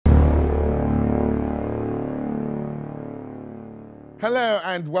Hello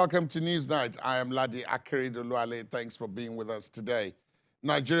and welcome to Newsnight. I am Ladi Akeredoluale. Thanks for being with us today.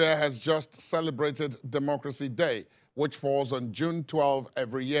 Nigeria has just celebrated Democracy Day, which falls on June 12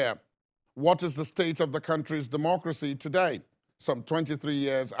 every year. What is the state of the country's democracy today, some 23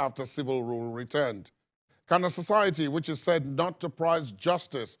 years after civil rule returned? Can a society which is said not to prize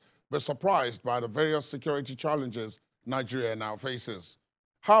justice be surprised by the various security challenges Nigeria now faces?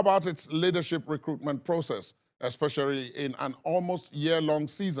 How about its leadership recruitment process, especially in an almost year-long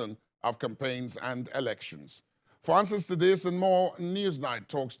season of campaigns and elections? For answers to this and more, Newsnight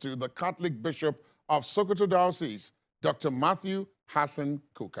talks to the Catholic Bishop of Sokoto Diocese, Dr. Matthew Hassan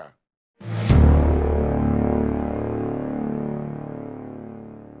Kukah.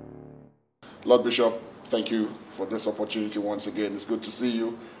 Lord Bishop, thank you for this opportunity once again. It's good to see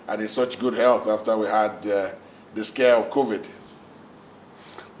you and in such good health after we had the scare of COVID.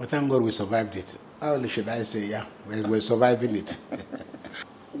 Well, thank God we survived it. How only should I say, yeah, we're surviving it.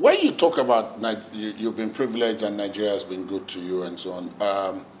 When you talk about you've been privileged and Nigeria has been good to you and so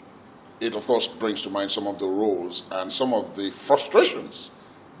on, it of course brings to mind some of the roles and some of the frustrations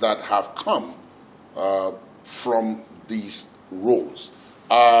that have come from these roles.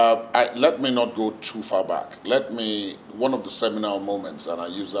 Let me not go too far back. One of the seminal moments, and I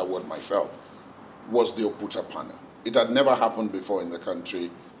use that word myself, was the Oputa panel. It had never happened before in the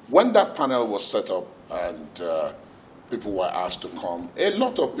country. When that panel was set up and people were asked to come, a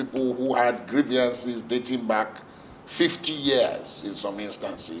lot of people who had grievances dating back 50 years in some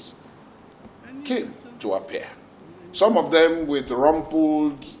instances came to appear. Some of them with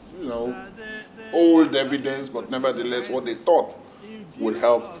rumpled, old evidence, but nevertheless what they thought would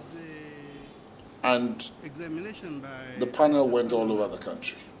help. And the panel went all over the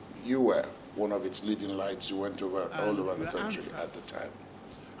country. You were one of its leading lights. You went all over the country at the time.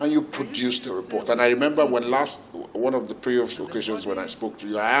 And you produced a report. And I remember one of the previous occasions when I spoke to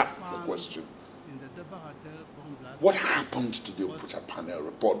you, I asked the question, what happened to the Oputa panel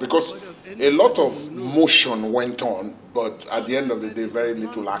report? Because a lot of motion went on, but at the end of the day, very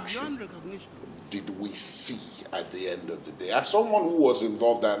little action did we see at the end of the day. As someone who was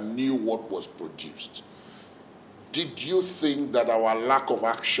involved and knew what was produced, did you think that our lack of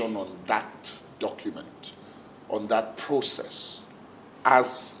action on that document, on that process,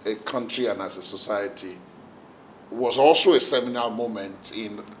 as a country and as a society, was also a seminal moment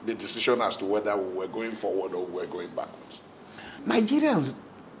in the decision as to whether we were going forward or we were going backwards? Nigerians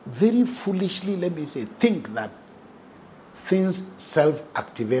very foolishly, let me say, think that things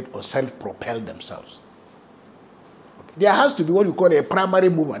self-activate or self-propel themselves. There has to be what you call a primary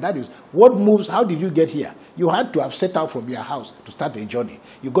mover. That is, what moves, how did you get here? You had to have set out from your house to start a journey.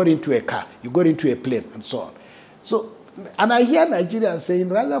 You got into a car, you got into a plane, and so on. So, and I hear Nigerians saying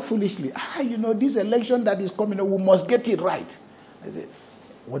rather foolishly, this election that is coming, we must get it right. I say,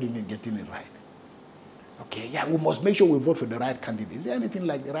 what do you mean getting it right? Okay, yeah, we must make sure we vote for the right candidate. Is there anything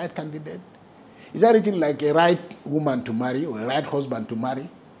like the right candidate? Is there anything like a right woman to marry or a right husband to marry?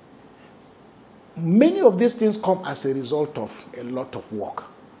 Many of these things come as a result of a lot of work.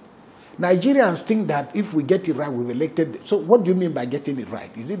 Nigerians think that if we get it right, we've elected. So what do you mean by getting it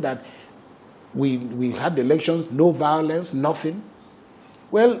right? Is it that we had elections, no violence, nothing?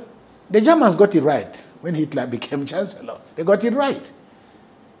 Well, the Germans got it right when Hitler became chancellor. They got it right.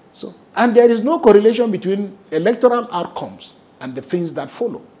 So, and there is no correlation between electoral outcomes and the things that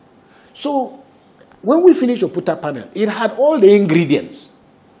follow. So when we finished Oputa panel, it had all the ingredients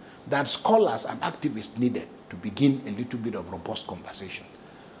that scholars and activists needed to begin a little bit of robust conversation.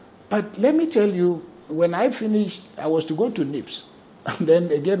 But let me tell you, when I finished, I was to go to NIPS. And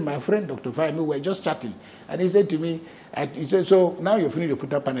then again, my friend, Dr. Fahimi, we were just chatting. And he said to me, he said, so now you're finished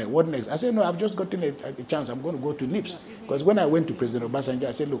Oputa panel, what next? I said, no, I've just gotten a chance. I'm going to go to NIPS. Because when I went to President Obasanjo,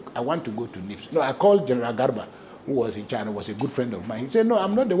 I said, look, I want to go to NIPS. No, I called General Garba, who was in China, was a good friend of mine. He said, no,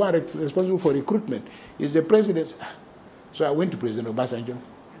 I'm not the one responsible for recruitment. It's the president. So I went to President Obasanjo.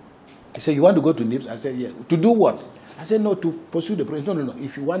 He said, you want to go to NIPS? I said, yeah. To do what? I said, no, to pursue the president. No.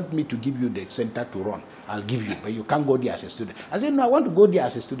 If you want me to give you the center to run, I'll give you. But you can't go there as a student. I said, no, I want to go there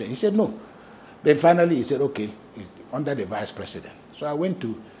as a student. He said, no. Then finally, he said, okay, under the vice president. So I went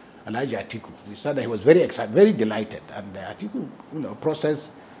to Alhaji Atiku. We said that he was very excited, very delighted. And the Atiku,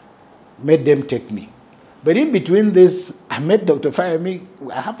 process made them take me. But in between this, I met Dr. Fahimi.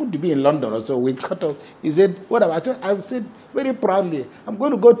 I happened to be in London also. We cut off. He said, what about it? I said very proudly, I'm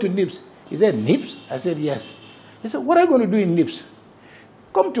going to go to NIPS. He said, NIPS? I said, yes. He said, what are you going to do in NIPS?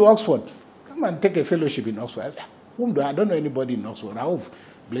 Come to Oxford. Come and take a fellowship in Oxford. I said, I don't know anybody in Oxford. I have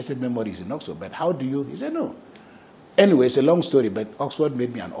blessed memories in Oxford, but how do you? He said, no. Anyway, it's a long story, but Oxford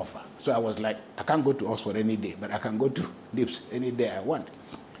made me an offer. So I was like, I can't go to Oxford any day, but I can go to NIPS any day I want.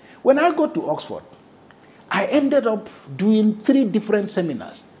 When I go to Oxford, I ended up doing 3 different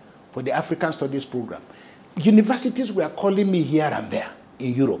seminars for the African Studies program. Universities were calling me here and there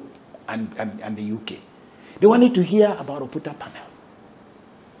in Europe and the UK. They wanted to hear about Oputa panel.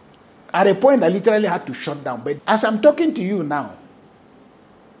 At a point, I literally had to shut down. But as I'm talking to you now,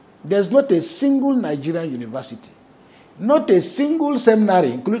 there's not a single Nigerian university, not a single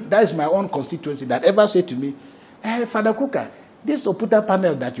seminary, that is my own constituency, that ever said to me, hey, Father Kukah, this Oputa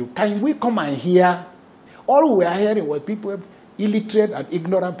panel that can we come and hear? All we are hearing was people, illiterate and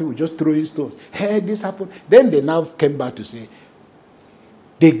ignorant people, just throwing stones. Hey, this happened. Then they now came back to say,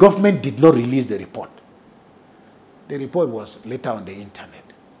 the government did not release the report. The report was later on the internet.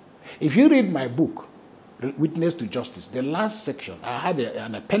 If you read my book, Witness to Justice, the last section, I had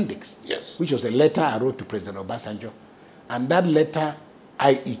an appendix, yes, which was a letter I wrote to President Obasanjo. And that letter,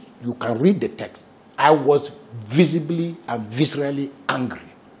 you can read the text. I was visibly and viscerally angry.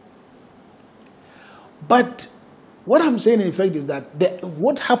 But what I'm saying, in effect, is that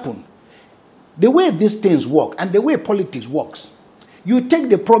what happened, the way these things work and the way politics works, you take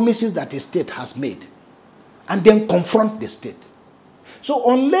the promises that a state has made and then confront the state.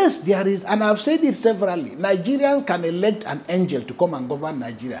 So unless there is, and I've said it severally, Nigerians can elect an angel to come and govern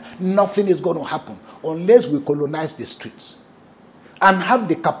Nigeria. Nothing is going to happen unless we colonize the streets and have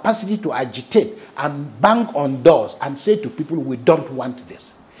the capacity to agitate and bang on doors and say to people, we don't want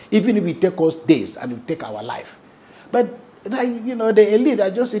this. Even if it takes us days and it will take our life. But, you know, the elite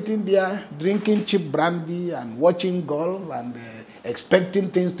are just sitting there drinking cheap brandy and watching golf and expecting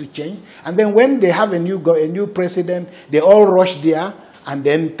things to change. And then when they have a new president, they all rush there and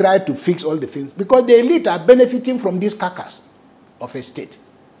then try to fix all the things. Because the elite are benefiting from this carcass of a state.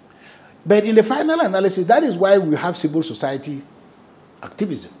 But in the final analysis, that is why we have civil society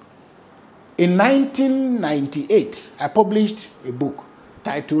activism. In 1998, I published a book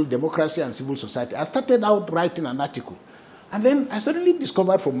titled Democracy and Civil Society. I started out writing an article. And then I suddenly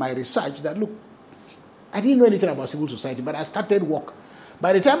discovered from my research that, look, I didn't know anything about civil society, but I started work.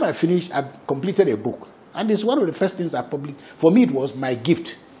 By the time I finished, I completed a book. And it's one of the first things I published. For me, it was my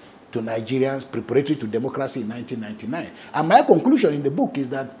gift to Nigerians preparatory to democracy in 1999. And my conclusion in the book is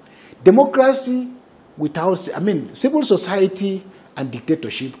that democracy without, civil society and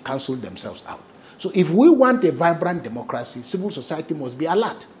dictatorship cancel themselves out. So if we want a vibrant democracy, civil society must be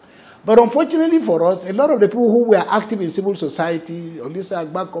alert. But unfortunately for us, a lot of the people who were active in civil society, Olisa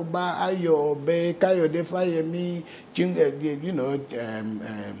Agbakoba, Ayo Obe, Kayode Fayemi,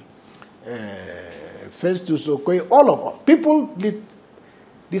 Festus Okoye, all of us, people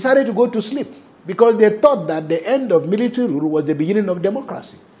decided to go to sleep because they thought that the end of military rule was the beginning of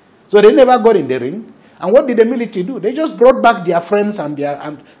democracy. So they never got in the ring. And what did the military do? They just brought back their friends and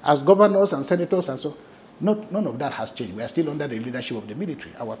as governors and senators and so. None of that has changed. We are still under the leadership of the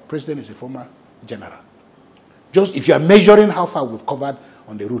military. Our president is a former general. Just if you are measuring how far we've covered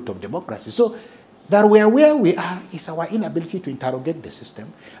on the route of democracy. So that where we are is our inability to interrogate the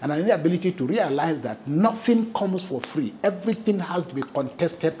system and our inability to realize that nothing comes for free. Everything has to be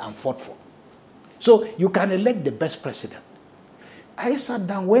contested and fought for. So you can elect the best president. I sat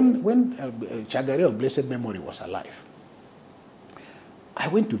down when Chagare of blessed memory was alive. I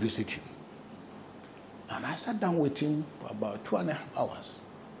went to visit him. And I sat down with him for about 2.5 hours.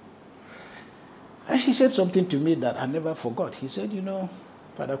 And he said something to me that I never forgot. He said, you know,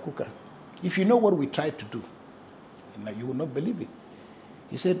 Father Kukah, if you know what we tried to do, you will not believe it.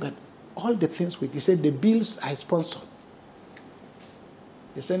 He said, but all the things he said, the bills I sponsored.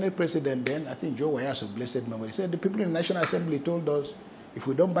 The Senate President then, I think Joe Wayas of blessed memory, he said, the people in the National Assembly told us, if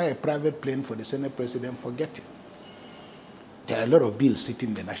we don't buy a private plane for the Senate President, forget it. There are a lot of bills sitting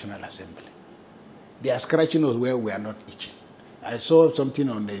in the National Assembly. They are scratching us where we are not itching. I saw something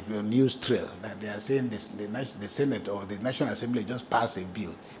on the news trail that they are saying the Senate or the National Assembly just passed a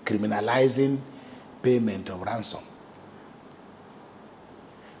bill criminalizing payment of ransom.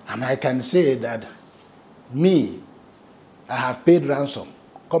 And I can say that I have paid ransom.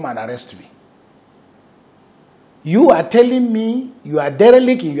 Come and arrest me. You are telling me you are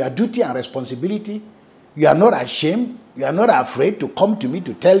derelict in your duty and responsibility. You are not ashamed. You are not afraid to come to me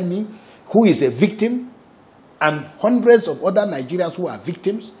to tell me who is a victim, and hundreds of other Nigerians who are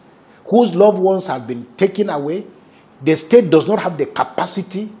victims, whose loved ones have been taken away. The state does not have the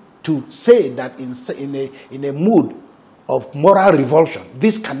capacity to say that in a mood of moral revulsion,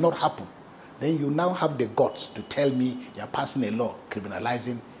 this cannot happen. Then you now have the guts to tell me you are passing a law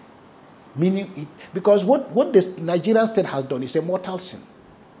criminalizing, meaning it, because what the Nigerian state has done is a mortal sin.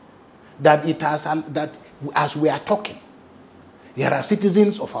 That as we are talking, there are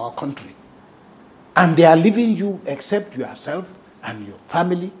citizens of our country, and they are leaving you except yourself and your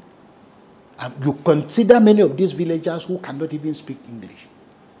family. And you consider many of these villagers who cannot even speak English,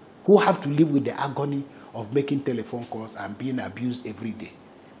 who have to live with the agony of making telephone calls and being abused every day.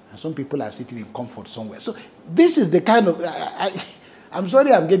 And some people are sitting in comfort somewhere. So this is the kind of, I'm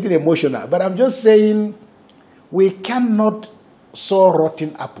sorry I'm getting emotional, but I'm just saying we cannot sow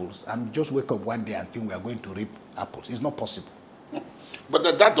rotten apples and just wake up one day and think we are going to reap apples. It's not possible.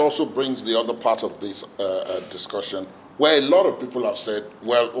 But that also brings the other part of this discussion, where a lot of people have said,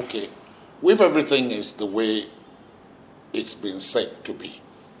 well, okay, if everything is the way it's been said to be,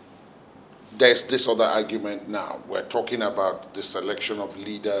 there's this other argument now. We're talking about the selection of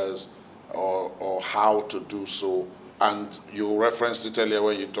leaders or how to do so. And you referenced it earlier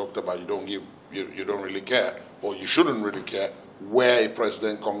when you talked about you don't really care, or you shouldn't really care where a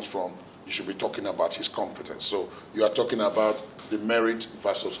president comes from. You should be talking about his competence. So you are talking about the merit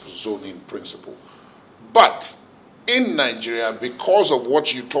versus zoning principle. But in Nigeria, because of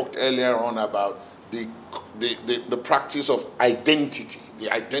what you talked earlier on about the practice of identity,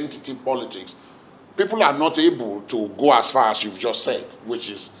 the identity politics, people are not able to go as far as you've just said, which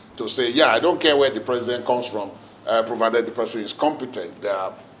is to say, yeah, I don't care where the president comes from, provided the person is competent. There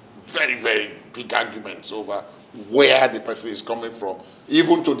are very, very big arguments over where the person is coming from,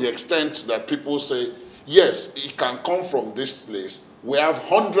 even to the extent that people say, yes, it can come from this place. We have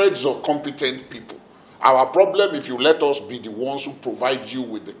hundreds of competent people. Our problem, if you let us be the ones who provide you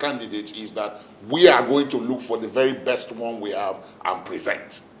with the candidates, is that we are going to look for the very best one we have and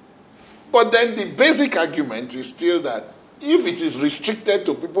present. But then the basic argument is still that if it is restricted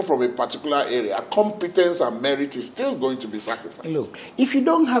to people from a particular area, competence and merit is still going to be sacrificed. Look, if you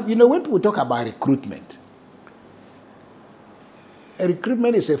don't have, when people talk about recruitment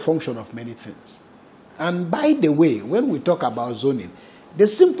is a function of many things. And by the way, when we talk about zoning, the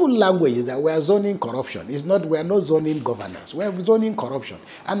simple language is that we are zoning corruption. We are not zoning governance. We are zoning corruption.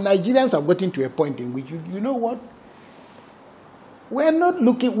 And Nigerians have gotten to a point in which, you know what? We are not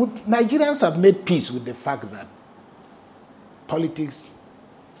looking, Nigerians have made peace with the fact that politics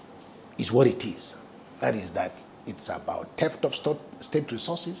is what it is. That is that it's about theft of state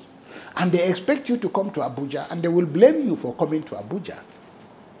resources. And they expect you to come to Abuja, and they will blame you for coming to Abuja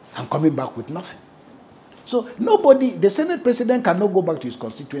and coming back with nothing. So the Senate president cannot go back to his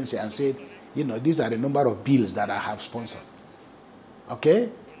constituency and say, these are the number of bills that I have sponsored. Okay?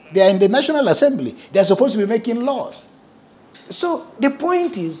 They are in the National Assembly. They are supposed to be making laws. So the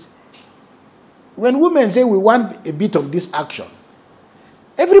point is, when women say we want a bit of this action,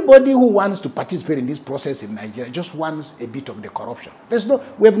 everybody who wants to participate in this process in Nigeria just wants a bit of the corruption.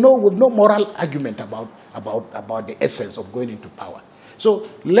 We have no moral argument about the essence of going into power. So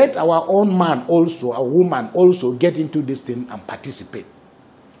let our own man also, our woman also get into this thing and participate.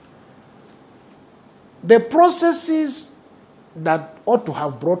 The processes that ought to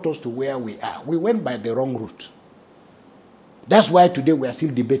have brought us to where we are, we went by the wrong route. That's why today we are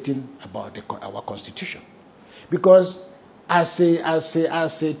still debating about our constitution. Because as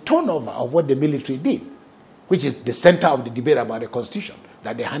a turnover of what the military did, which is the center of the debate about the constitution,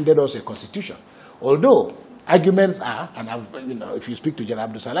 that they handed us a constitution. Although arguments are, and if you speak to General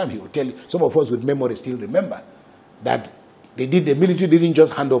Abdul Salam, he will tell you, some of us with memory still remember, that the military didn't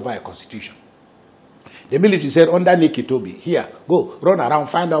just hand over a constitution. The military said, under Nikki Toby, here, go, run around,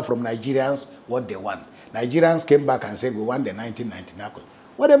 find out from Nigerians what they want. Nigerians came back and said, we want the 1999.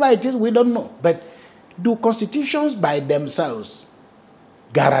 Whatever it is, we don't know. But do constitutions by themselves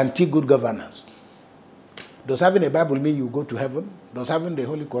guarantee good governance? Does having a Bible mean you go to heaven? Does having the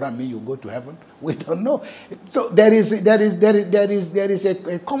Holy Quran mean you go to heaven? We don't know. So there is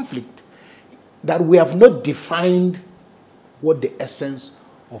a conflict that we have not defined what the essence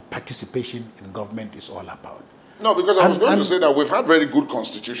of participation in government is all about. No, because I was going to say that we've had very good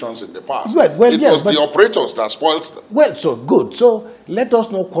constitutions in the past. Well, it was the operators that spoiled them. Well, so good. So let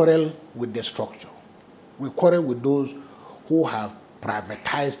us not quarrel with the structure. We quarrel with those who have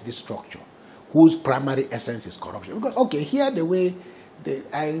privatized this structure, whose primary essence is corruption. Because, okay, here the way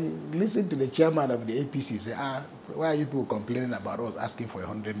I listened to the chairman of the APC say, why are you people complaining about us asking for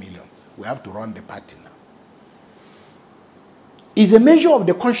 100 million? We have to run the party now. It's a measure of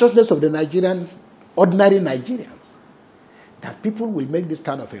the consciousness of the ordinary Nigerians, that people will make this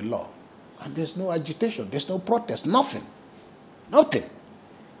kind of a law, and there's no agitation, there's no protest, nothing. Nothing.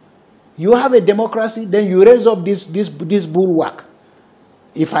 You have a democracy, then you raise up this bulwark.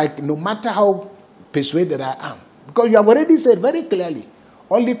 No matter how persuaded I am, because you have already said very clearly,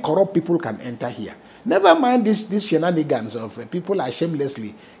 only corrupt people can enter here. Never mind these shenanigans of people are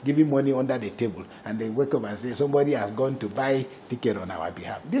shamelessly giving money under the table and they wake up and say somebody has gone to buy ticket on our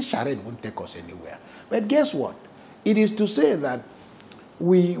behalf. This charade won't take us anywhere. But guess what? It is to say that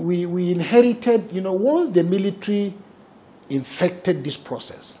we inherited, once the military infected this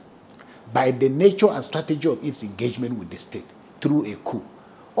process by the nature and strategy of its engagement with the state through a coup,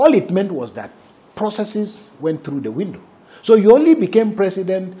 all it meant was that processes went through the window. So you only became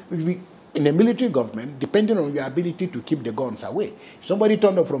president in a military government depending on your ability to keep the guns away. If somebody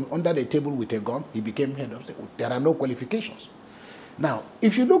turned up from under the table with a gun, he became head of state. There are no qualifications. Now,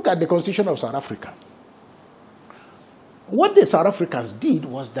 if you look at the Constitution of South Africa, what the South Africans did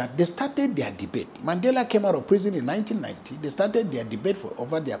was that they started their debate. Mandela came out of prison in 1990. They started their debate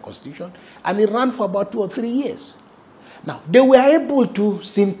over their constitution, and it ran for about 2 or 3 years. Now, they were able to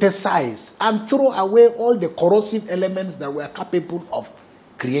synthesize and throw away all the corrosive elements that were capable of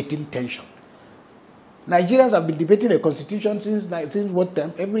creating tension. Nigerians have been debating a constitution since what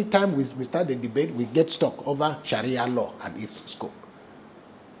time? Every time we start the debate, we get stuck over Sharia law and its scope.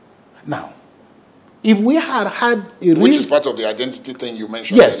 Now, if we had had a real... Which is part of the identity thing you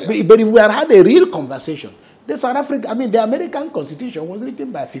mentioned Yes, earlier. but if we had had a real conversation, the American Constitution was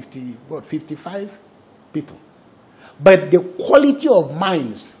written by 55 people. But the quality of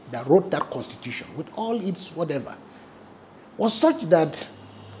minds that wrote that Constitution, with all its whatever, was such that,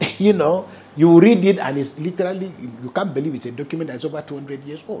 you read it and it's literally, you can't believe it's a document that's over 200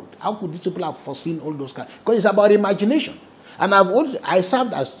 years old. How could these people have foreseen all those kinds? Because it's about imagination. And I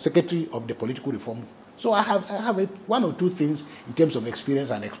served as secretary of the political reform. So I have one or two things in terms of experience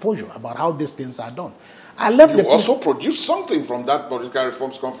and exposure about how these things are done. You also produced something from that political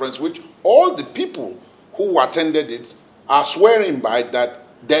reforms conference, which all the people who attended it are swearing by, that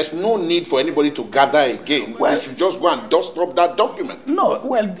there's no need for anybody to gather again. Well, they should just go and dust up that document. No,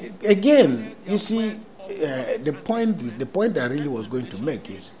 well, again, you see, the point I really was going to make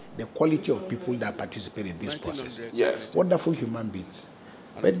is the quality of people that participate in this process. Yes. Wonderful human beings.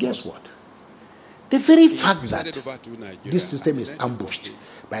 But guess what? The very fact that this system is ambushed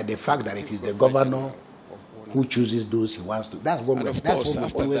by the fact that it is the governor who chooses those he wants to. That's what we've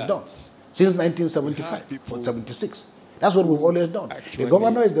always done. Since 1975 or 76. That's what we've always done. The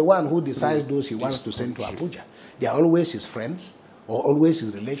governor is the one who decides those he wants to send to Abuja. They are always his friends, or always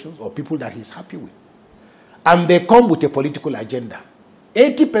his relations, or people that he's happy with. And they come with a political agenda.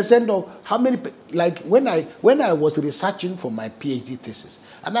 80% of how many, like when I was researching for my PhD thesis,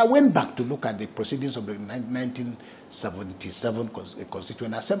 and I went back to look at the proceedings of the 1977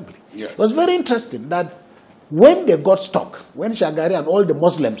 Constituent Assembly. Yes. It was very interesting that when they got stuck, when Shagari and all the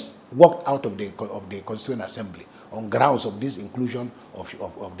Muslims walked out of the Constituent Assembly on grounds of this inclusion of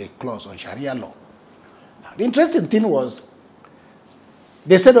the clause on Sharia law. Now, the interesting thing was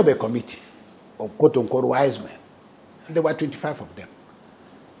they set up a committee of quote-unquote wise men. And there were 25 of them,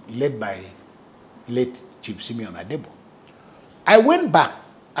 led by late Chief Simeon Adebo. I went back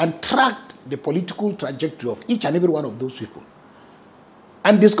and tracked the political trajectory of each and every one of those people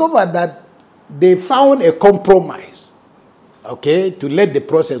and discovered that they found a compromise, okay, to let the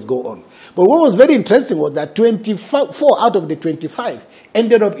process go on. But what was very interesting was that 24 out of the 25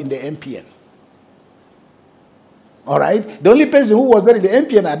 ended up in the MPN. All right? The only person who was there in the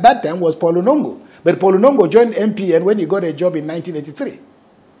MPN at that time was Paul Onongo. But Paul Onongo joined MPN when he got a job in 1983.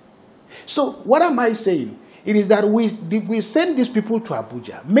 So what am I saying? It is that we send these people to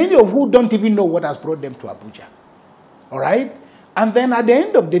Abuja, many of whom don't even know what has brought them to Abuja. All right? And then at the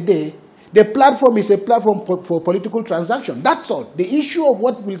end of the day, the platform is a platform for political transaction. That's all. The issue of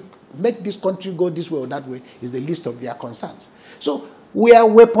what will make this country go this way or that way is the least of their concerns. So we are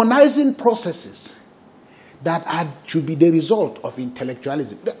weaponizing processes that should be the result of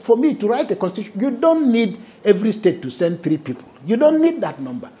intellectualism. For me, to write a constitution, you don't need every state to send 3 people. You don't need that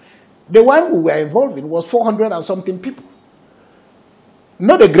number. The one we were involved in was 400 and something people.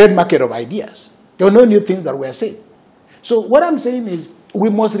 Not a great market of ideas. There were no new things that were said. So what I'm saying is we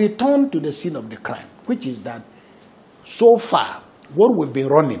must return to the scene of the crime, which is that so far what we've been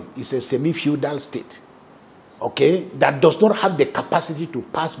running is a semi-feudal state, okay, that does not have the capacity to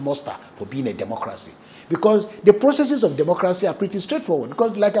pass muster for being a democracy. Because the processes of democracy are pretty straightforward.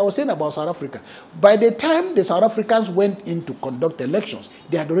 Because like I was saying about South Africa, by the time the South Africans went in to conduct elections,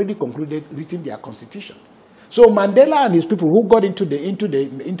 they had already written their constitution. So Mandela and his people who got into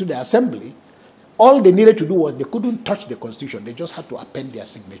the assembly, all they needed to do was they couldn't touch the constitution. They just had to append their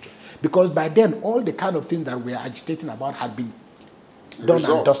signature. Because by then, all the kind of things that we are agitating about had been done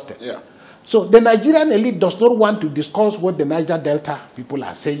and dusted. Yeah. So the Nigerian elite does not want to discuss what the Niger Delta people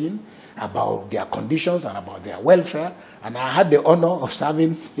are saying. about their conditions and about their welfare. And I had the honor of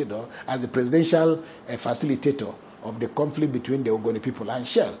serving, as the presidential facilitator of the conflict between the Ogoni people and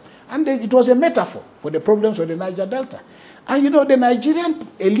Shell. And it was a metaphor for the problems of the Niger Delta. And the Nigerian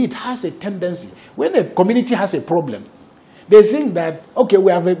elite has a tendency, when a community has a problem, they think that, okay,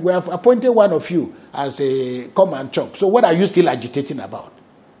 we have appointed one of you as a come and chop. So what are you still agitating about?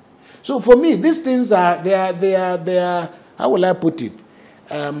 So for me, these things are, they are, how will I put it?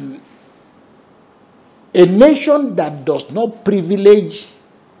 A nation that does not privilege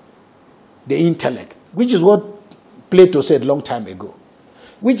the intellect, which is what Plato said a long time ago,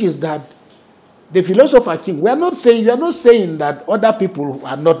 which is that the philosopher king, you are not saying that other people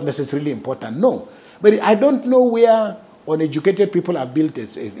are not necessarily important. No. But I don't know where uneducated people have built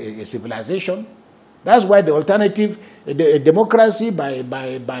a civilization. That's why the alternative, a democracy by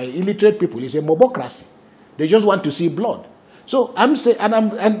illiterate people is a mobocracy. They just want to see blood. So I'm saying,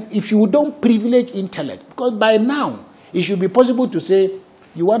 and if you don't privilege intellect, because by now it should be possible to say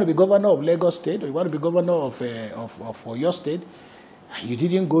you want to be governor of Lagos State or you want to be governor of your state, you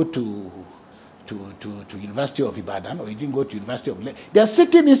didn't go to University of Ibadan or you didn't go to University of Lagos. There are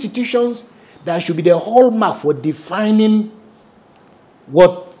certain institutions that should be the hallmark for defining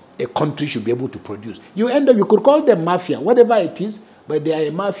what a country should be able to produce. You could call them mafia, whatever it is, but they are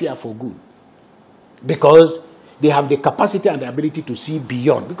a mafia for good. Because they have the capacity and the ability to see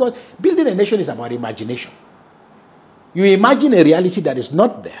beyond. Because building a nation is about imagination. You imagine a reality that is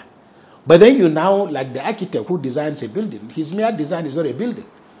not there. But then you now, like the architect who designs a building, his mere design is not a building.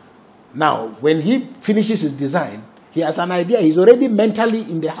 Now, when he finishes his design, he has an idea. He's already mentally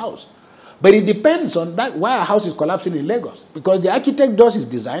in the house. But it depends on that why a house is collapsing in Lagos. Because the architect does his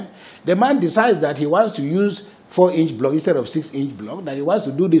design. The man decides that he wants to use 4-inch block instead of 6-inch block, that he wants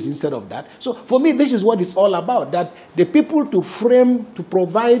to do this instead of that. So for me, this is what it's all about, that the people to frame, to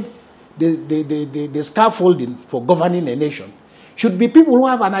provide the scaffolding for governing a nation should be people who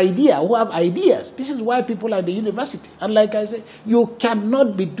have an idea, who have ideas. This is why people are at the university. And like I said, you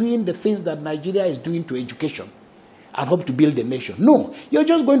cannot be doing the things that Nigeria is doing to education and hope to build a nation. No, you're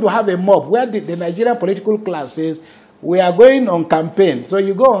just going to have a mob where the Nigerian political class says, we are going on campaign. So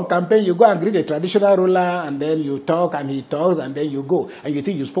you go on campaign, you go and greet a traditional ruler, and then you talk, and he talks, and then you go, and you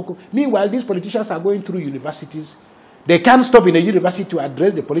think you spoke. Meanwhile, these politicians are going through universities. They can't stop in a university to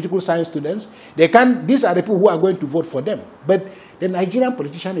address the political science students. They can't. These are the people who are going to vote for them. But the Nigerian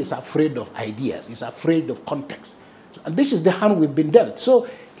politician is afraid of ideas. He's afraid of context. And this is the hand we've been dealt. So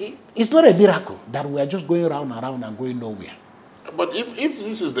it's not a miracle that we are just going round and round and going nowhere. But if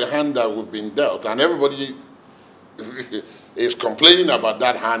this is the hand that we've been dealt, and everybody is complaining about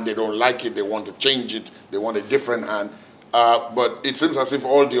that hand, they don't like it, they want to change it, they want a different hand, but it seems as if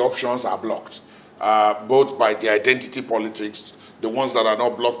all the options are blocked, both by the identity politics. The ones that are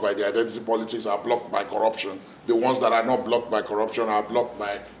not blocked by the identity politics are blocked by corruption. The ones that are not blocked by corruption are blocked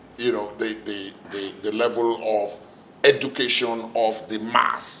by, the level of education of the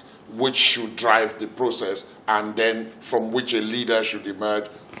mass, which should drive the process, and then from which a leader should emerge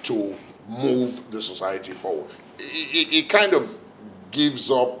to move the society forward. It kind of gives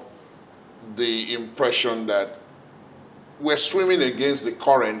up the impression that we're swimming against the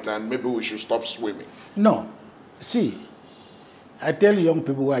current and maybe we should stop swimming. No. See, I tell young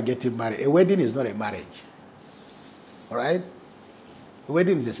people who are getting married, a wedding is not a marriage. All right? A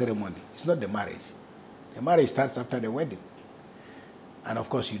wedding is a ceremony. It's not the marriage. The marriage starts after the wedding. And of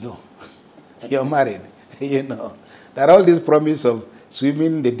course, you're married. That all this promise of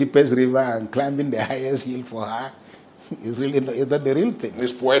swimming the deepest river and climbing the highest hill for her is really not the real thing.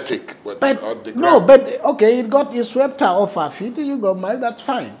 It's poetic, but on the ground. No, but okay, it swept her off her feet. You got married, that's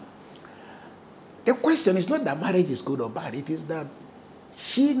fine. The question is not that marriage is good or bad. It is that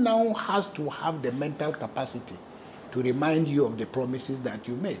she now has to have the mental capacity to remind you of the promises that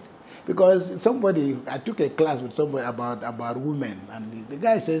you made. Because I took a class with somebody about women, and the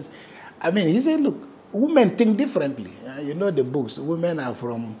guy says, he said, look, women think differently. You know the books. Men are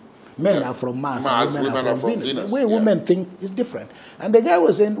from Mars, women are from Venus. The way women think is different. And the guy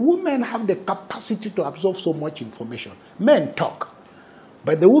was saying, women have the capacity to absorb so much information. Men talk,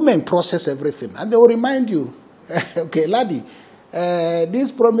 but the women process everything. And they will remind you, okay, laddie,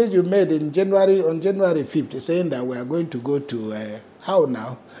 this promise you made on January 5th, saying that we are going to go to, how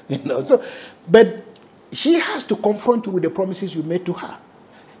now? But she has to confront you with the promises you made to her.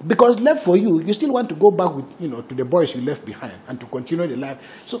 Because left for you, you still want to go back with, to the boys you left behind and to continue the life.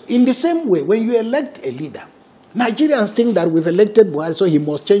 So in the same way, when you elect a leader, Nigerians think that we've elected Buhari, so he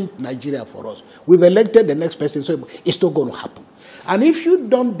must change Nigeria for us. We've elected the next person, so it's not going to happen. And if you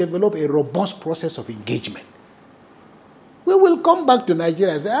don't develop a robust process of engagement, we will come back to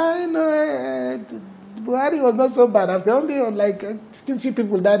Nigeria and say, Buhari was not so bad. After only like 50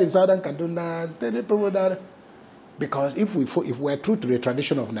 people died in southern Kaduna, 30 people died. Because if we're true to the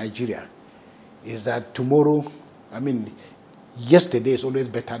tradition of Nigeria, is that tomorrow, I mean, yesterday is always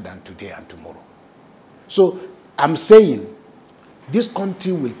better than today and tomorrow. So I'm saying this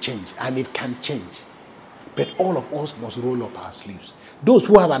country will change, and it can change. But all of us must roll up our sleeves. Those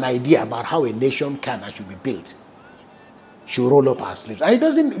who have an idea about how a nation can and should be built should roll up our sleeves. And it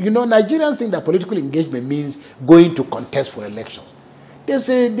doesn't, Nigerians think that political engagement means going to contest for elections. There's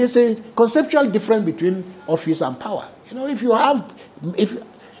a conceptual difference between office and power.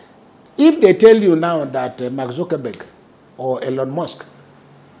 If they tell you now that Mark Zuckerberg or Elon Musk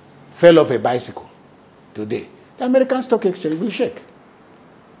fell off a bicycle today, the American Stock Exchange will shake.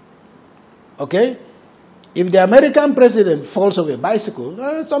 Okay? If the American president falls off a bicycle,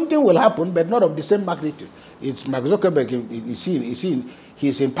 something will happen, but not of the same magnitude. It's Mark Zuckerberg,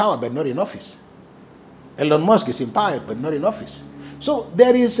 he's in power, but not in office. Elon Musk is in power, but not in office. So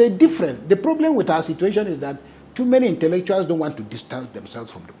there is a difference. The problem with our situation is that too many intellectuals don't want to distance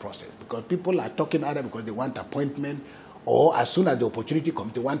themselves from the process, because people are talking either because they want appointment, or as soon as the opportunity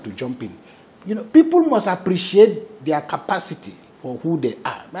comes, they want to jump in. People must appreciate their capacity for who they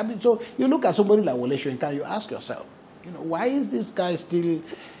are. I mean, so you look at somebody like Wole Soyinka, you ask yourself, why is this guy still?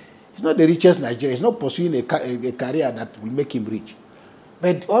 He's not the richest Nigerian. He's not pursuing a career that will make him rich.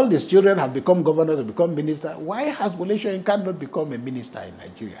 But all these children have become governors, have become ministers. Why has Wole Soyinka not become a minister in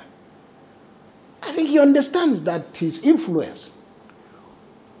Nigeria? I think he understands that his influence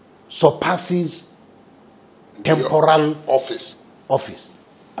surpasses temporal office,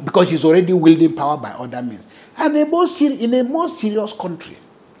 because he's already wielding power by other means. And in a more serious country,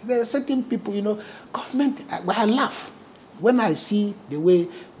 there are certain people, government, I laugh when I see the way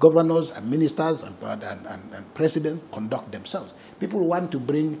governors and ministers and presidents conduct themselves. People want to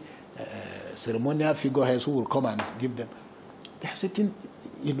bring ceremonial figureheads who will come and give them. There are certain,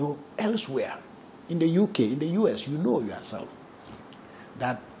 elsewhere, in the UK, in the US, yourself,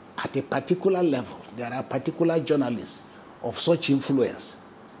 that at a particular level, there are particular journalists of such influence,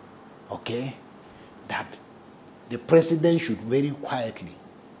 okay, that the president should very quietly,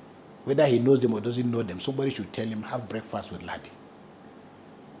 whether he knows them or doesn't know them, somebody should tell him, have breakfast with Ladi.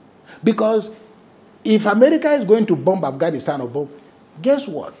 Because if America is going to bomb Afghanistan or bomb, guess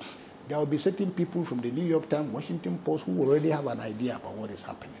what? There will be certain people from the New York Times, Washington Post, who already have an idea about what is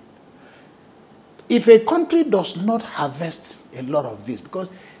happening. If a country does not harvest a lot of this, because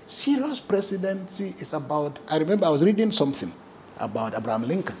serious presidency is about, I remember I was reading something about Abraham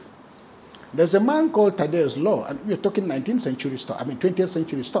Lincoln. There's a man called Thaddeus Law, and we're talking 19th century stuff, 20th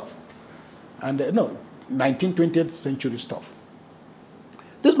century stuff. And 20th century stuff.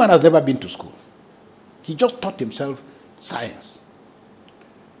 This man has never been to school. He just taught himself science.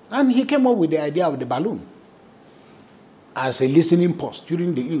 And he came up with the idea of the balloon as a listening post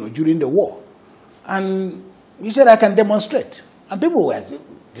during the war. And he said, I can demonstrate. And people were,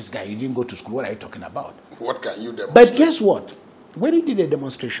 this guy, you didn't go to school, what are you talking about? What can you demonstrate? But guess what? When he did a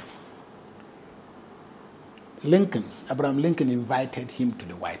demonstration, Abraham Lincoln invited him to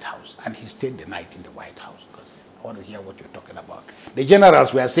the White House, and he stayed the night in the White House, because I want to hear what you're talking about. The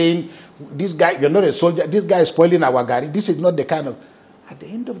generals were saying, this guy, you're not a soldier, this guy is spoiling our gari, this is not the kind of... At the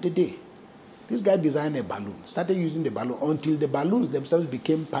end of the day, this guy designed a balloon, started using the balloon, until the balloons themselves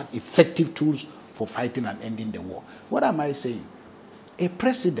became effective tools for fighting and ending the war. What am I saying? A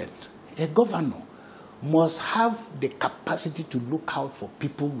president, a governor, must have the capacity to look out for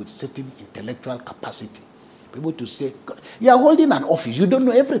people with certain intellectual capacity. People to say, you are holding an office, you don't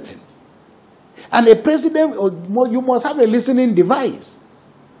know everything. And a president, you must have a listening device.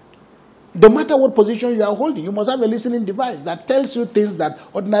 No matter what position you are holding, you must have a listening device that tells you things that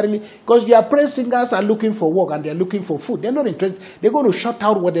ordinarily, because your praise singers are looking for work and they're looking for food. They're not interested. They're going to shut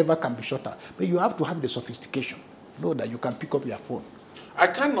out whatever can be shut out. But you have to have the sophistication. Know that you can pick up your phone. I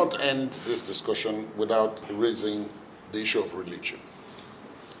cannot end this discussion without raising the issue of religion.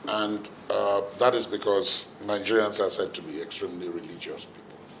 And that is because Nigerians are said to be extremely religious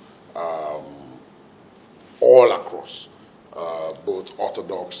people, all across, both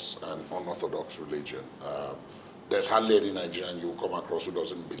Orthodox and unorthodox religion. There's hardly any Nigerian you come across who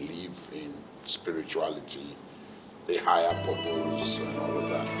doesn't believe in spirituality, a higher purpose, and all of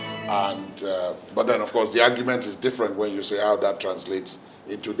that. And but then, of course, the argument is different when you say how that translates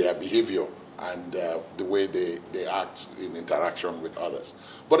into their behavior and the way they act in interaction with others.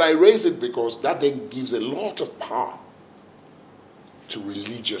 But I raise it because that then gives a lot of power to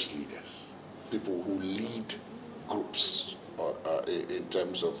religious leaders, people who lead groups in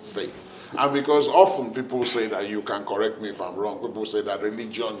terms of faith. And because often people say that, you can correct me if I'm wrong, people say that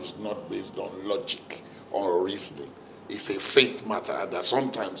religion is not based on logic or reasoning. It's a faith matter, and that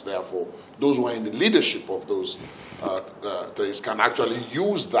sometimes, therefore, those who are in the leadership of those things can actually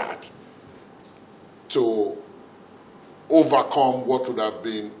use that to overcome what would have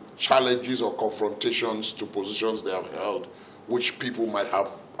been challenges or confrontations to positions they have held, which people might have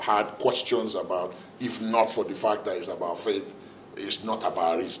had questions about, if not for the fact that it's about faith, it's not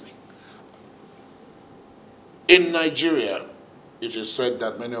about reasoning. In Nigeria, it is said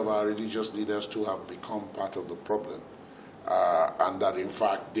that many of our religious leaders too have become part of the problem, and that in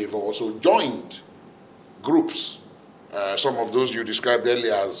fact they've also joined groups. Some of those you described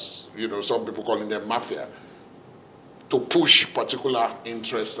earlier as, some people calling them mafia, to push particular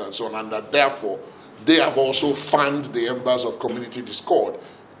interests and so on, and that therefore they have also fanned the embers of community discord,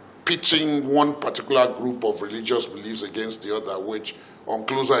 pitting one particular group of religious beliefs against the other, which on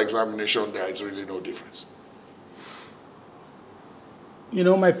closer examination there is really no difference.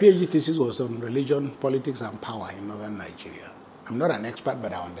 My PhD thesis was on religion, politics, and power in northern Nigeria. I'm not an expert,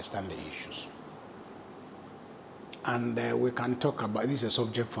 but I understand the issues. And we can talk about, this is a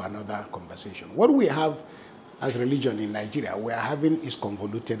subject for another conversation. What we have as religion in Nigeria, we are having is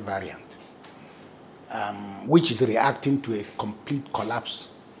convoluted variant, which is reacting to a complete collapse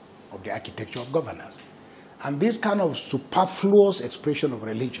of the architecture of governance. And this kind of superfluous expression of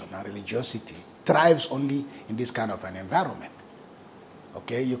religion and religiosity thrives only in this kind of an environment.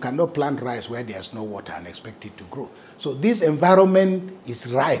 Okay, you cannot plant rice where there's no water and expect it to grow. So this environment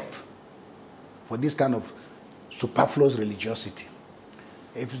is ripe for this kind of superfluous religiosity.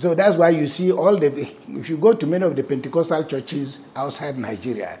 So that's why you see if you go to many of the Pentecostal churches outside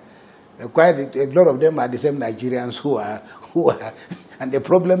Nigeria, quite a lot of them are the same Nigerians who are, and the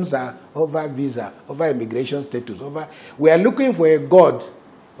problems are over visa, over immigration status, we are looking for a God,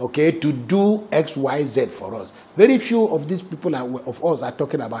 okay, to do X, Y, Z for us. Very few of these people of us are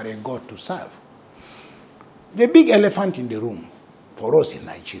talking about a God to serve. The big elephant in the room for us in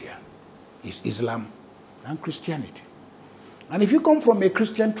Nigeria is Islam and Christianity. And if you come from a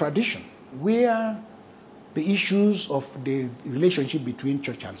Christian tradition where the issues of the relationship between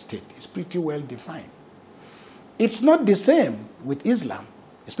church and state is pretty well defined, it's not the same with Islam,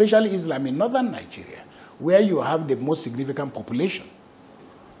 especially Islam in northern Nigeria, where you have the most significant population.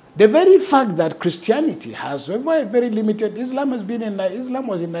 The very fact that Christianity has a very limited, Islam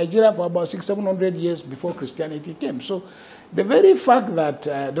was in Nigeria for about 600-700 years before Christianity came. So the very fact that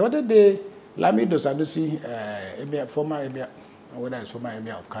the other day, Lamido Sanusi, former emir, whether it's former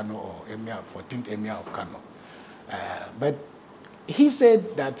emir of Kano or 14th emir of Kano, but he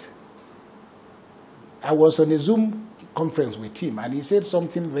said that I was on a Zoom conference with him, and he said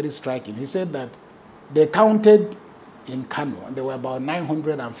something very striking. He said that they counted in Kano, and there were about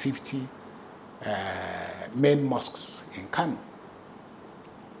 950 main mosques in Kano.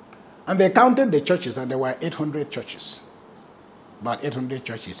 And they counted the churches, and there were 800 churches, about 800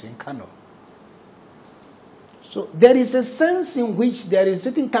 churches in Kano. So there is a sense in which there is a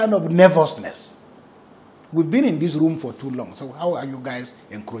certain kind of nervousness. We've been in this room for too long, so how are you guys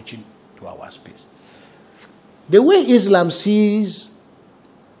encroaching to our space? The way Islam sees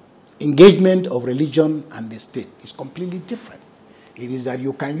engagement of religion and the state is completely different. It is that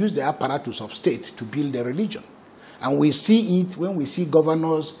you can use the apparatus of state to build a religion. And we see it when we see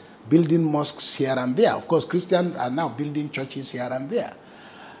governors building mosques here and there. Of course, Christians are now building churches here and there.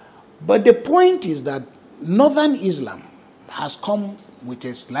 But the point is that Northern Islam has come with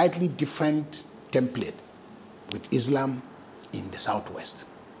a slightly different template with Islam in the Southwest.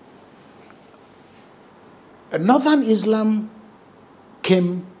 Northern Islam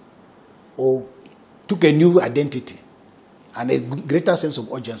came or took a new identity and a greater sense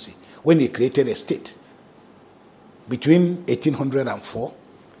of urgency when it created a state between 1804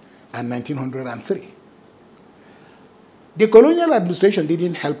 and 1903. The colonial administration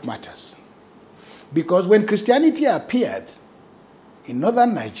didn't help matters, because when Christianity appeared in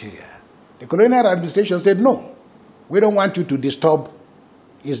northern Nigeria, the colonial administration said, no, we don't want you to disturb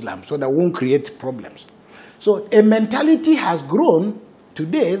Islam so that won't create problems. So a mentality has grown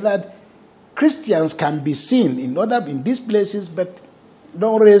today that Christians can be seen in these places, but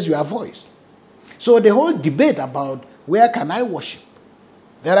don't raise your voice. So the whole debate about where can I worship?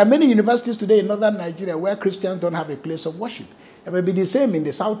 There are many universities today in northern Nigeria where Christians don't have a place of worship. It may be the same in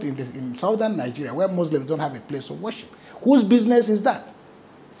the south, in southern Nigeria, where Muslims don't have a place of worship. Whose business is that?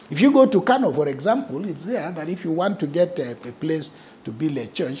 If you go to Kano, for example, it's there that if you want to get a place to build a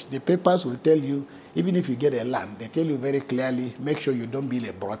church, the papers will tell you, even if you get a land, they tell you very clearly, make sure you don't build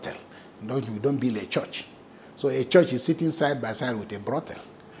a brothel, you don't build a church. So a church is sitting side by side with a brothel.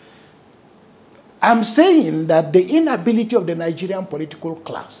 I'm saying that the inability of the Nigerian political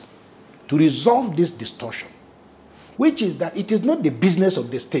class to resolve this distortion, which is that it is not the business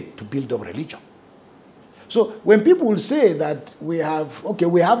of the state to build up religion. So when people say that we have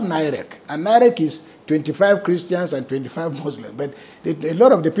NIREC, and NIREC is 25 Christians and 25 Muslims, but a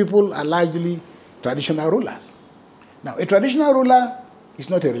lot of the people are largely traditional rulers. Now, a traditional ruler is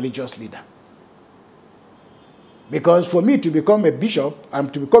not a religious leader. Because for me to become a bishop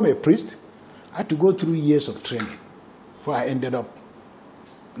and to become a priest, I had to go through years of training before I ended up.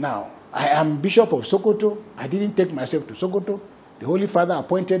 Now, I am Bishop of Sokoto. I didn't take myself to Sokoto. The Holy Father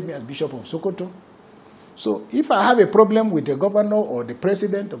appointed me as Bishop of Sokoto. So if I have a problem with the governor or the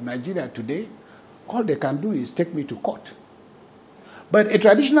president of Nigeria today, all they can do is take me to court. But a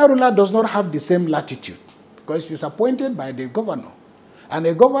traditional ruler does not have the same latitude because he's appointed by the governor. And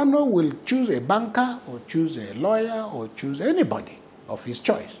a governor will choose a banker or choose a lawyer or choose anybody of his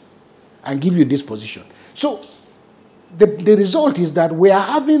choice and give you this position. So the result is that we are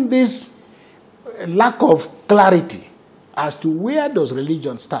having this lack of clarity as to where does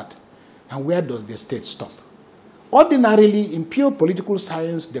religion start and where does the state stop. Ordinarily, in pure political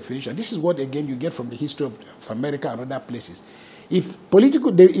science definition, this is what, again, you get from the history of America and other places. If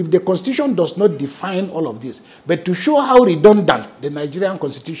the Constitution does not define all of this, but to show how redundant the Nigerian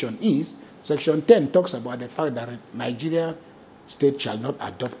Constitution is, Section 10 talks about the fact that Nigeria state shall not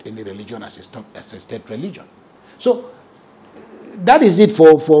adopt any religion as a state religion. So that is it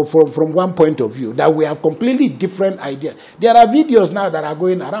from one point of view, that we have completely different ideas. There are videos now that are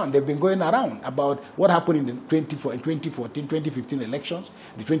going around. They've been going around about what happened in the 2014, 2015 elections,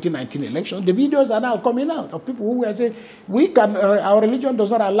 the 2019 elections. The videos are now coming out of people who were saying, our religion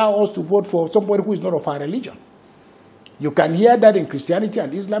does not allow us to vote for somebody who is not of our religion. You can hear that in Christianity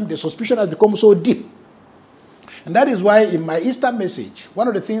and Islam. The suspicion has become so deep. And that is why in my Easter message, one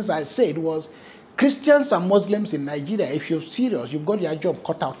of the things I said was, Christians and Muslims in Nigeria, if you're serious, you've got your job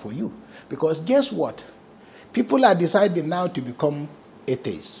cut out for you. Because guess what? People are deciding now to become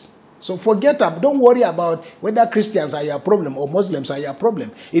atheists. So don't worry about whether Christians are your problem or Muslims are your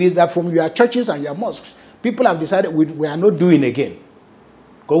problem. It is that from your churches and your mosques, people have decided we are not doing again.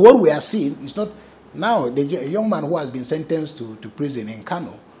 Because what we are seeing is not... Now, a young man who has been sentenced to prison in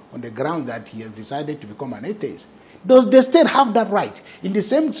Kano on the ground that he has decided to become an atheist. Does the state have that right? In the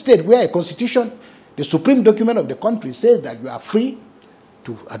same state where a constitution, the supreme document of the country, says that you are free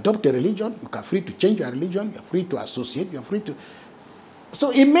to adopt a religion, you are free to change your religion, you're free to associate, you're free to...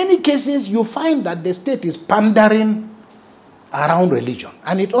 So in many cases, you find that the state is pandering around religion,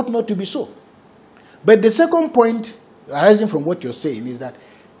 and it ought not to be so. But the second point, arising from what you're saying, is that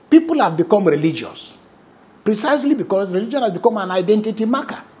people have become religious precisely because religion has become an identity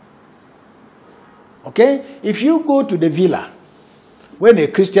marker. Okay? If you go to the villa when a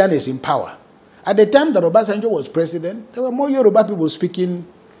Christian is in power, at the time that Obasanjo was president, there were more Yoruba people speaking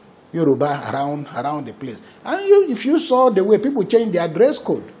Yoruba around the place. And if you saw the way people changed their dress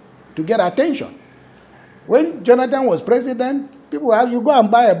code to get attention. When Jonathan was president, people asked you go and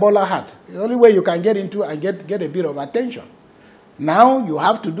buy a bowler hat. The only way you can get into and get a bit of attention. Now you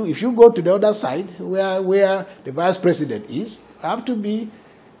have to do, if you go to the other side where the vice president is, you have to be,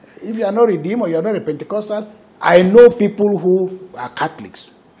 if you are not redeemed or you are not a Pentecostal, I know people who are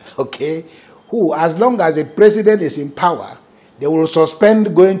Catholics, okay, who, as long as the president is in power, they will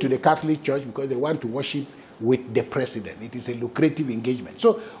suspend going to the Catholic Church because they want to worship with the president. It is a lucrative engagement.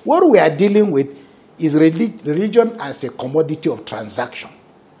 So what we are dealing with is religion as a commodity of transaction.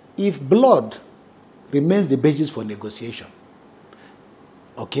 If blood remains the basis for negotiation,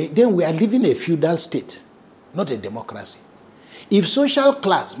 okay, then we are living a feudal state, not a democracy. If social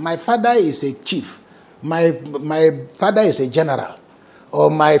class, my father is a chief, my father is a general, or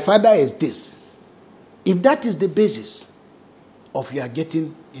my father is this, if that is the basis of your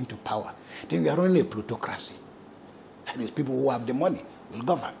getting into power, then we are running a plutocracy. That is, people who have the money will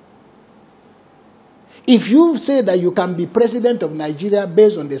govern. If you say that you can be president of Nigeria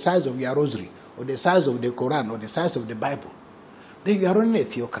based on the size of your rosary, or the size of the Quran, or the size of the Bible, then you are running a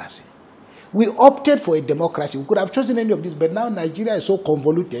theocracy. We opted for a democracy. We could have chosen any of this, but now Nigeria is so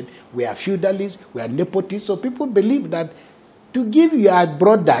convoluted. We are feudalists, we are nepotists, so people believe that to give your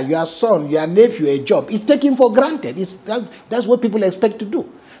brother, your son, your nephew a job is taken for granted. That's what people expect to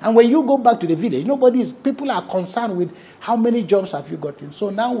do. And when you go back to the village, people are concerned with how many jobs have you gotten.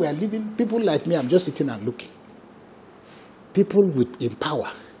 So now we are living, people like me, I'm just sitting and looking. People in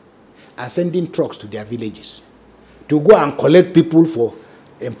power are sending trucks to their villages to go and collect people for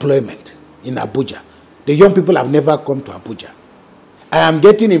employment in Abuja. The young people have never come to Abuja. I am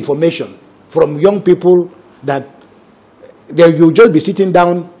getting information from young people that you'll just be sitting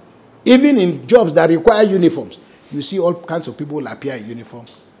down, even in jobs that require uniforms. You see all kinds of people appear in uniform.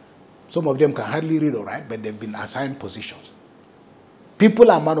 Some of them can hardly read or write, but they've been assigned positions.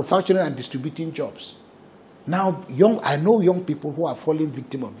 People are manufacturing and distributing jobs. Now, I know young people who are falling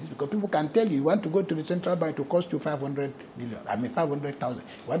victim of this, because people can tell you want to go to the central bank to cost you 500,000. You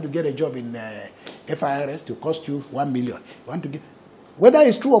want to get a job in FIRS to cost you 1 million. You want to get, whether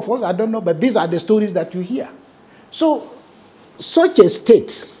it's true or false, I don't know, but these are the stories that you hear. So, such a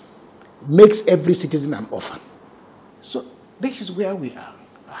state makes every citizen an orphan. So, this is where we are.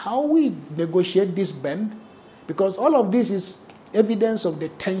 How we negotiate this bend, because all of this is evidence of the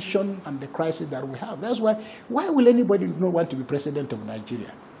tension and the crisis that we have. That's why will anybody not want to be president of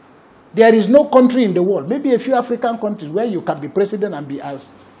Nigeria? There is no country in the world, maybe a few African countries, where you can be president and be as,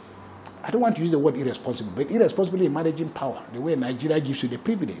 I don't want to use the word irresponsible, but irresponsible in managing power, the way Nigeria gives you the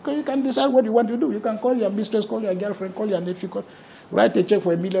privilege. Because you can decide what you want to do. You can call your mistress, call your girlfriend, call your nephew, write a check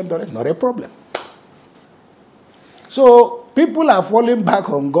for $1 million, not a problem. So people are falling back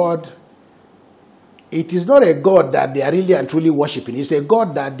on God. It is not a God that they are really and truly worshiping. It's a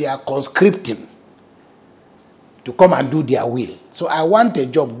God that they are conscripting to come and do their will. So I want a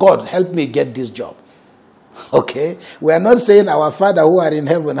job. God, help me get this job. Okay? We are not saying, our Father who are in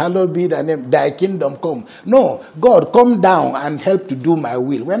heaven, hallowed be thy name, thy kingdom come. No, God, come down and help to do my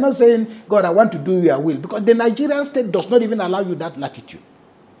will. We are not saying, God, I want to do your will. Because the Nigerian state does not even allow you that latitude.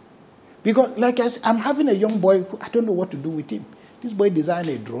 Because, like I said, I'm having a young boy, I don't know what to do with him. This boy designed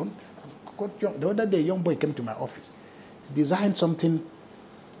a drone. The other day, a young boy came to my office. He designed something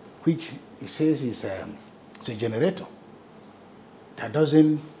which he says is a generator that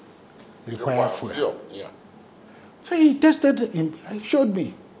doesn't require fuel. Yeah. So he tested, he showed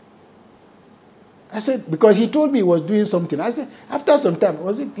me. I said, because he told me he was doing something. I said, after some time,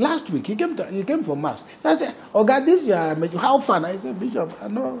 was it last week? He came for mass. I said, oh God, this how fun? I said, Bishop, I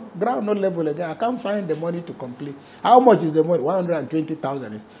know ground no level again. I can't find the money to complete. How much is the money?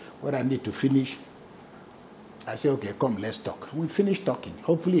 120,000. What I need to finish. I say, okay, come, let's talk. We finish talking.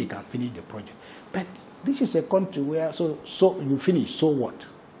 Hopefully he can finish the project. But this is a country where, so you finish, so what?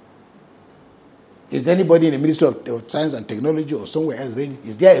 Is there anybody in the Ministry of Science and Technology or somewhere else ready?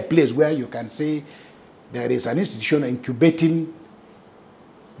 Is there a place where you can say there is an institution incubating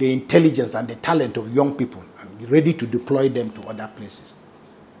the intelligence and the talent of young people and ready to deploy them to other places?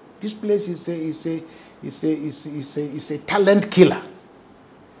 This place is a talent killer.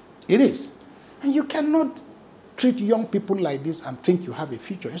 It is. And you cannot treat young people like this and think you have a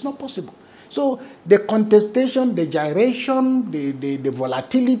future. It's not possible. So the contestation, the gyration, the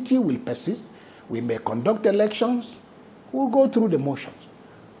volatility will persist. We may conduct elections. We'll go through the motions.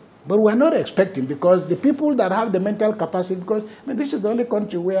 But we're not expecting, because the people that have the mental capacity, because this is the only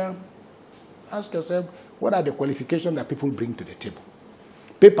country where, ask yourself, what are the qualifications that people bring to the table?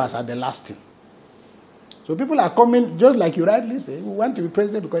 Papers are the last thing. So people are coming, just like you rightly say, we want to be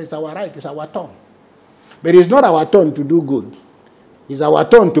president because it's our right, it's our turn. But it's not our turn to do good. It's our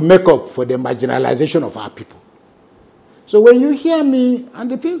turn to make up for the marginalization of our people. So when you hear me, and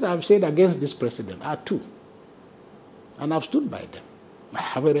the things I've said against this president are two, and I've stood by them. I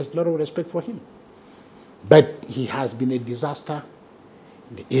have a lot of respect for him. But he has been a disaster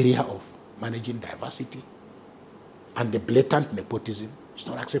in the area of managing diversity and the blatant nepotism. It's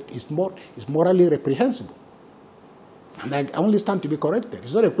not acceptable. It's morally reprehensible. And I only stand to be corrected.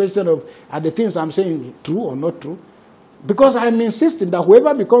 It's not a question of, are the things I'm saying true or not true? Because I'm insisting that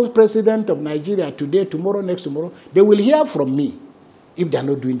whoever becomes president of Nigeria today, tomorrow, next tomorrow, they will hear from me if they are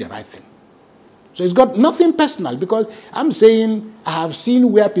not doing the right thing. So it's got nothing personal, because I'm saying I have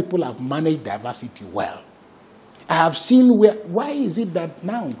seen where people have managed diversity well. I have seen why is it that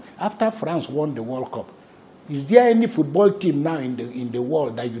now, after France won the World Cup, is there any football team now in the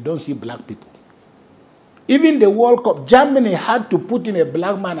world that you don't see black people? Even the World Cup, Germany had to put in a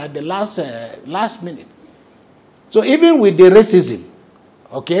black man at the last minute. So even with the racism,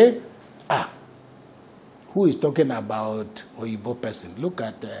 okay, who is talking about Oyibo person? Look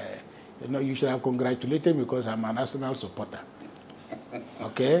at, you should have congratulated me because I'm an Arsenal supporter.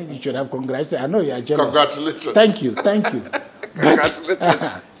 Okay, you should have congratulated. I know you are jealous. Congratulations. Thank you.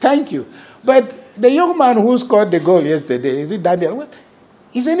 Congratulations. Thank you. But the young man who scored the goal yesterday, is it Daniel? What?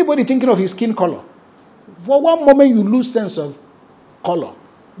 Is anybody thinking of his skin color? For one moment you lose sense of color.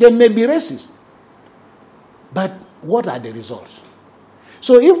 They may be racist. But what are the results?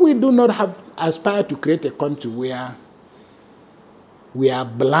 So if we do not aspire to create a country where we are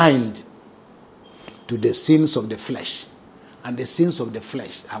blind to the sins of the flesh, and the sins of the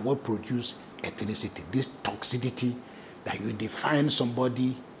flesh are what produce ethnicity, this toxicity that you define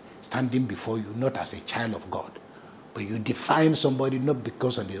somebody standing before you, not as a child of God, but you define somebody not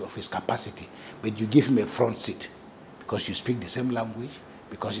because of his capacity, but you give him a front seat because you speak the same language,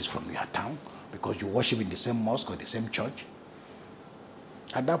 because he's from your town, because you worship in the same mosque or the same church.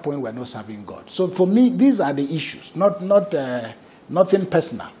 At that point, we're not serving God. So for me, these are the issues, nothing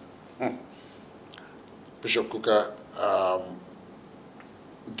personal. Bishop Kukah,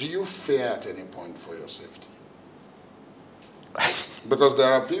 do you fear at any point for your safety? Because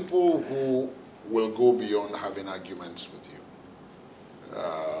there are people who will go beyond having arguments with you.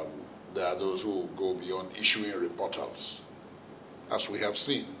 There are those who go beyond issuing rebuttals, as we have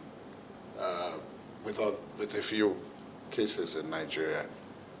seen with a few cases in Nigeria.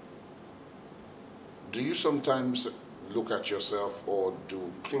 Do you sometimes look at yourself, or do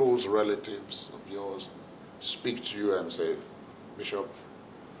close relatives of yours speak to you and say, Bishop,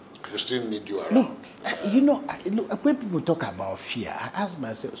 we still need you around? No, you know, look, when people talk about fear, I ask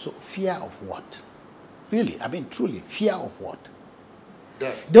myself, so fear of what? Really, I mean, truly, fear of what?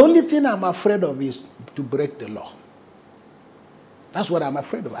 Death. The only thing I'm afraid of is to break the law. That's what I'm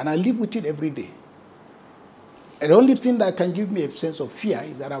afraid of, and I live with it every day. And the only thing that can give me a sense of fear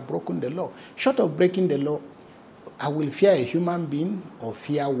is that I've broken the law. Short of breaking the law, I will fear a human being or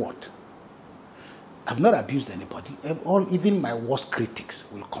fear what? I've not abused anybody. Even my worst critics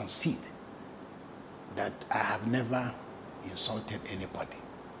will concede that I have never insulted anybody.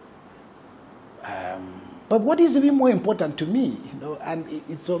 But what is even more important to me, you know, and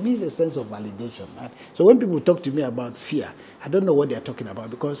for me, it's a sense of validation. So when people talk to me about fear, I don't know what they're talking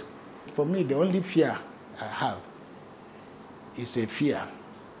about, because for me, the only fear I have is a fear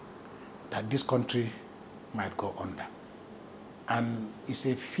that this country might go under. And it's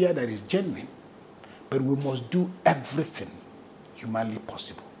a fear that is genuine, but we must do everything humanly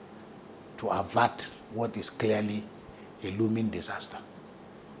possible to avert what is clearly a looming disaster.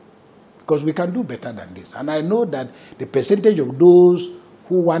 Because we can do better than this. And I know that the percentage of those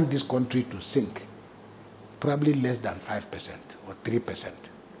who want this country to sink, probably less than 5% or 3%.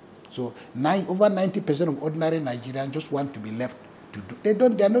 So over 90% of ordinary Nigerians just want to be left to do.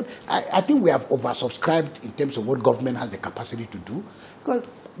 They're not. I think we have oversubscribed in terms of what government has the capacity to do. Because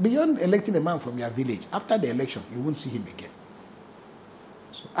beyond electing a man from your village, after the election, you won't see him again.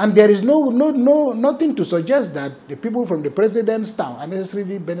 So, and there is nothing to suggest that the people from the president's town are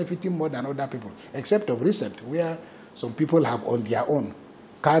necessarily benefiting more than other people, except of recent, where some people have on their own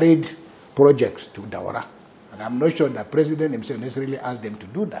carried projects to Daura. And I'm not sure the president himself necessarily asked them to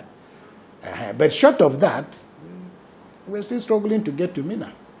do that. But short of that, we're still struggling to get to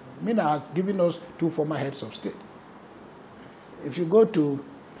Mina. Mina has given us 2 former heads of state. If you go to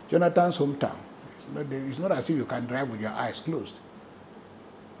Jonathan's hometown, it's not as if you can drive with your eyes closed.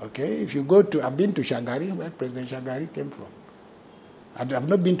 Okay? If you go to, I've been to Shagari, where President Shagari came from. I've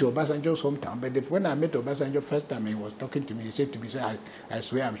not been to Obasanjo's hometown, but when I met Obasanjo first time, he was talking to me, he said to me, I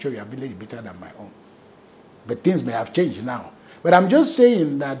swear, I'm sure your village is better than my own. But things may have changed now. But I'm just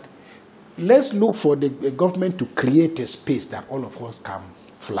saying that let's look for the government to create a space that all of us can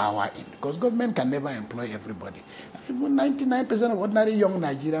flower in. Because government can never employ everybody. 99% of ordinary young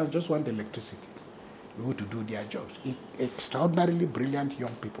Nigerians just want electricity. They want to do their jobs. Extraordinarily brilliant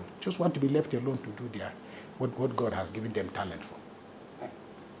young people just want to be left alone to do what God has given them talent for.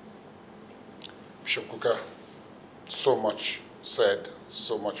 Bishop Kukah, so much said,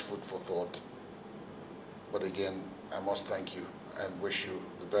 so much food for thought. But again, I must thank you and wish you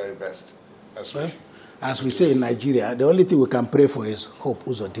the very best. As we say in Nigeria, the only thing we can pray for is hope,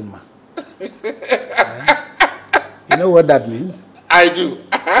 Uzodinma. You know what that means? I do.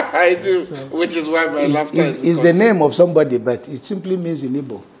 I do. So, which is why my laughter is... It's the name of somebody, but it simply means in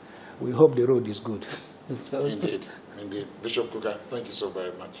Igbo, we hope the road is good. Indeed. Indeed. Bishop Kukah, thank you so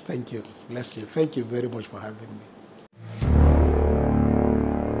very much. Thank you. Bless you. Thank you very much for having me.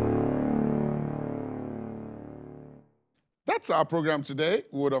 That's our program today.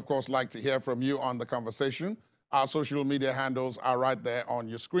 We would, of course, like to hear from you on the conversation. Our social media handles are right there on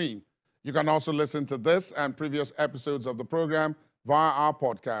your screen. You can also listen to this and previous episodes of the program via our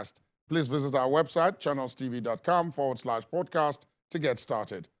podcast. Please visit our website, channelstv.com/podcast to get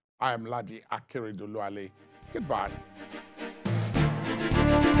started. I am Ladi Akeredoluale. Goodbye.